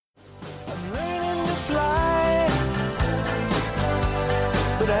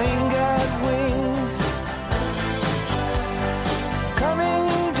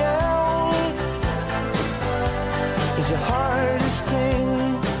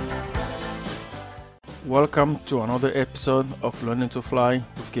Welcome to another episode of Learning to Fly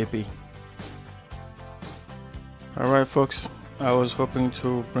with KP. Alright folks, I was hoping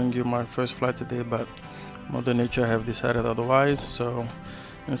to bring you my first flight today, but Mother Nature have decided otherwise, so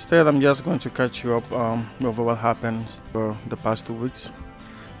instead I'm just going to catch you up over what happened for the past 2 weeks.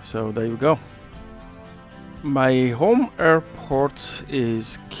 So there you go. My home airport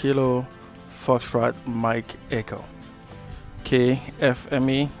is Kilo Foxtrot Mike Echo,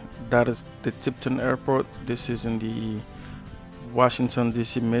 KFME. That is the Tipton Airport. This is in the Washington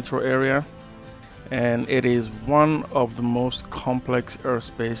DC metro area, and it is one of the most complex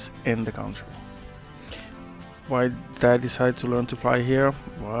airspace in the country. Why did I decide to learn to fly here?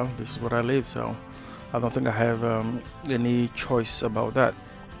 Well, this is where I live, so I don't think I have any choice about that.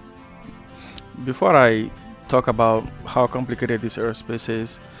 Before I talk about how complicated this airspace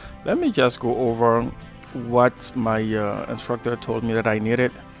is, let me just go over what my instructor told me that I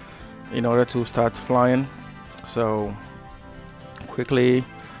needed in order to start flying. So quickly,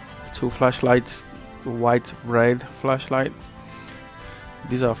 2 flashlights, white, red flashlight.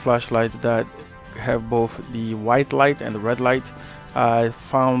 These are flashlights that have both the white light and the red light. I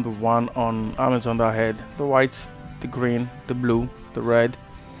found one on Amazon that had the white, the green, the blue, the red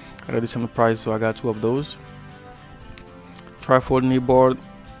at a decent price, so I got 2 of those. Trifold knee board.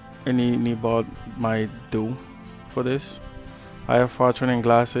 Any knee board might do for this. IFR training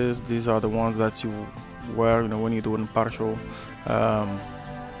glasses. These are the ones that you wear, when you're doing partial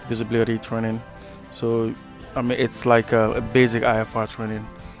visibility training. So, it's like a basic IFR training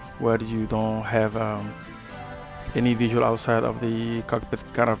where you don't have any visual outside of the cockpit.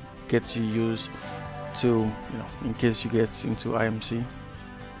 Kind of gets you used to, in case you get into IMC.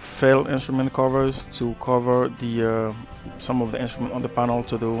 Fail instrument covers to cover the some of the instrument on the panel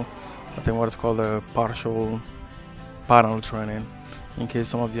to do, I think, what is called a partial panel training, in case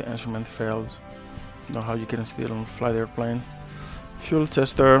some of your instrument fails. How you can still fly the airplane. Fuel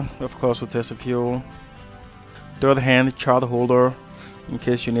tester, of course, to test the fuel. Third hand chart holder, in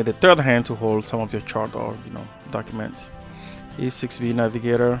case you need a third hand to hold some of your chart or documents. E6B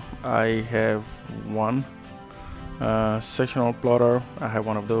navigator, I have one. Sectional plotter, I have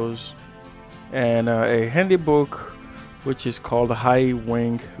one of those. And a handy book which is called High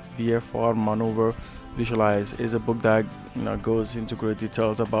Wing VFR Maneuver Visualize. Is a book that goes into great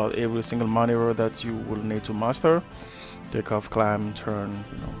details about every single maneuver that you will need to master. Takeoff, climb, turn,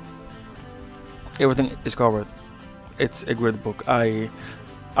 everything is covered. It's a great book. I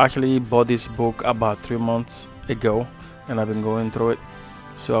actually bought this book about 3 months ago, and I've been going through it.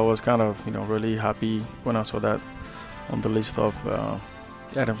 So I was kind of really happy when I saw that on the list of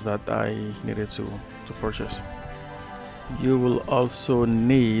items that I needed to purchase. You will also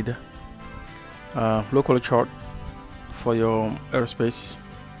need local chart for your airspace.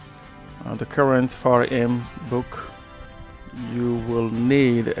 The current FAR/AM book. You will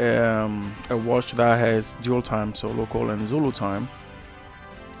need a watch that has dual time, so local and Zulu time.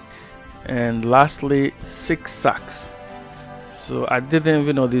 And lastly, 6 socks. So I didn't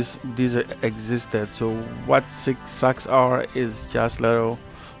even know these existed. So what 6 socks are is just little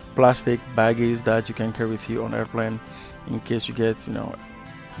plastic baggies that you can carry with you on airplane in case you get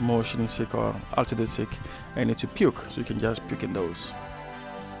motion sick or altitude sick and need to puke, so you can just puke in those.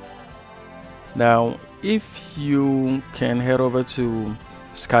 Now, if you can head over to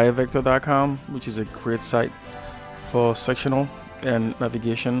skyvector.com, which is a great site for sectional and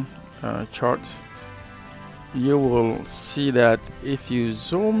navigation charts, you will see that if you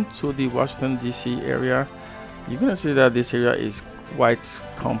zoom to the Washington DC area, you're gonna see that this area is quite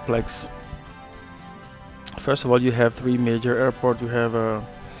complex. First of all, you have 3 major airports. You have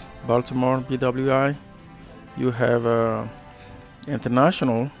Baltimore BWI, you have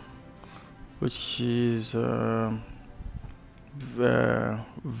International, which is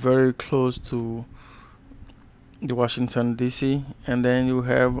very close to the Washington DC, and then you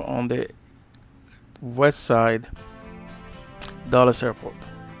have on the west side Dallas Airport.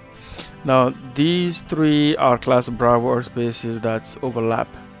 Now these 3 are class Bravo airspaces that overlap,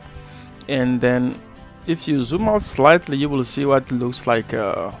 and then if you zoom out slightly, you will see what looks like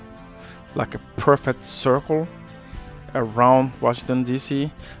a perfect circle around Washington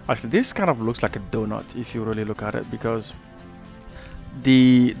DC. Actually, this kind of looks like a donut if you really look at it, because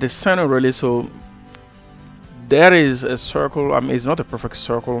the center really, so there is a circle. It's not a perfect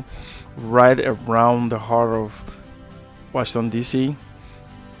circle right around the heart of Washington DC,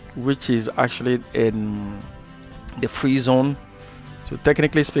 which is actually in the free zone. So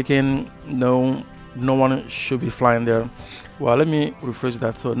technically speaking, no one should be flying there. Well, let me rephrase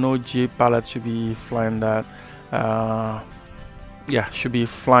that. So no Jeep pilot should be flying that. yeah, should be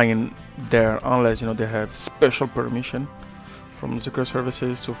flying there unless they have special permission from Secret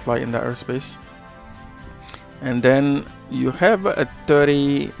Services to fly in that airspace. And then you have a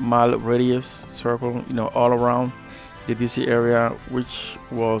 30-mile radius circle, all around the DC area, which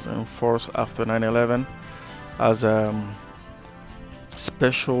was enforced after 9/11 as a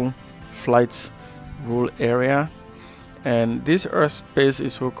special flights rule area. And this airspace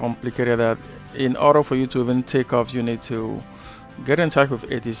is so complicated that in order for you to even take off, you need to get in touch with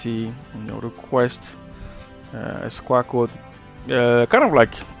ATC, request a squawk code, kind of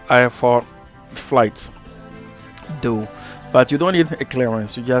like IFR flights do, but you don't need a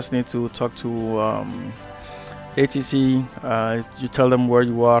clearance. You just need to talk to ATC. You tell them where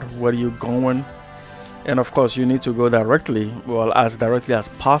you are, where you're going, and of course you need to go directly, as directly as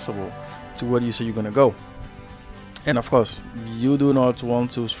possible, to where you say you're going to go. And of course you do not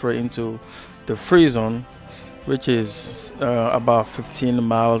want to stray into the free zone, which is about 15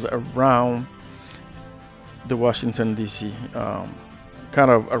 miles around the Washington DC,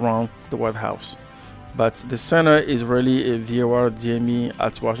 kind of around the White House. But the center is really a VOR DME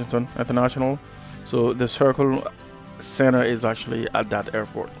at Washington International, so the circle center is actually at that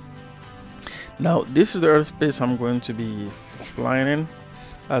airport. Now this is the airspace I'm going to be flying in.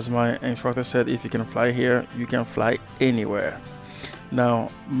 As my instructor said, if you can fly here, you can fly anywhere.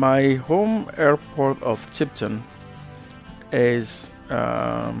 Now my home airport of Tipton is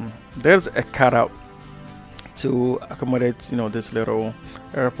there's a cutout to accommodate this little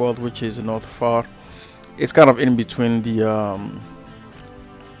airport, which is not far. It's kind of in between the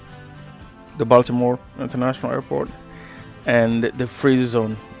Baltimore International Airport and the free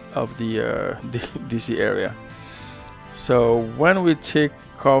zone of the DC area. So when we take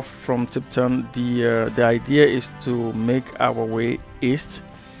off from Tipton, the idea is to make our way east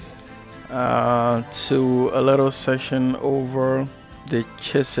to a little section over the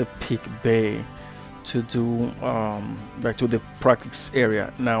Chesapeake Bay to do back to the practice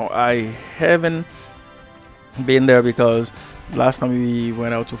area. Now I haven't been there because last time we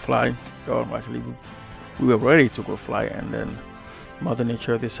went out to fly, or actually we were ready to go fly, and then Mother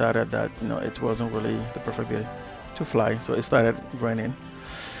Nature decided that it wasn't really the perfect day to fly, so it started raining.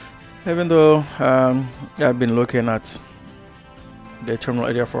 Even though I've been looking at the terminal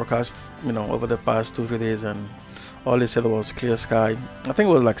area forecast over the past 2-3 days, and all they said was clear sky. I think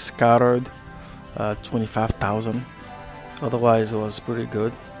it was like scattered 25,000. Otherwise it was pretty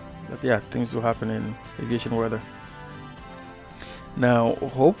good. But yeah, things will happen in aviation weather. Now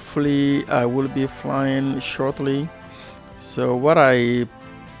hopefully I will be flying shortly, so what I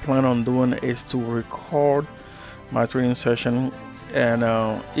plan on doing is to record my training session, and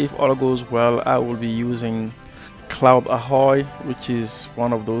if all goes well, I will be using Cloud Ahoy, which is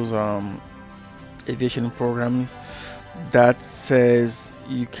one of those aviation programs that says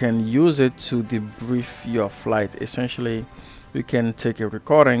you can use it to debrief your flight. Essentially, you can take a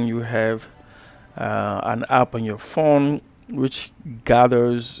recording. You have an app on your phone which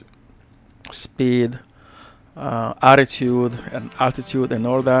gathers speed, attitude and altitude and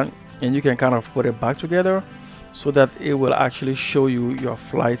all that, and you can kind of put it back together so that it will actually show you your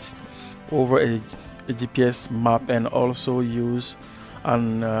flight over a GPS map, and also use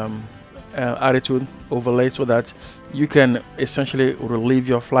an attitude overlay so that you can essentially relive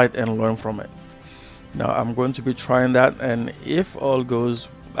your flight and learn from it. Now I'm going to be trying that, and if all goes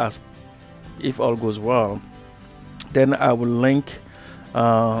well, then I will link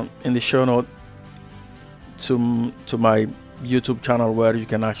in the show note to my YouTube channel where you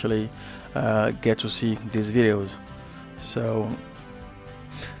can actually get to see these videos. So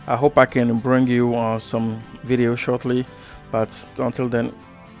I hope I can bring you some videos shortly, but until then,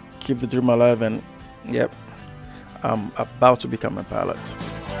 keep the dream alive, and yep, I'm about to become a pilot.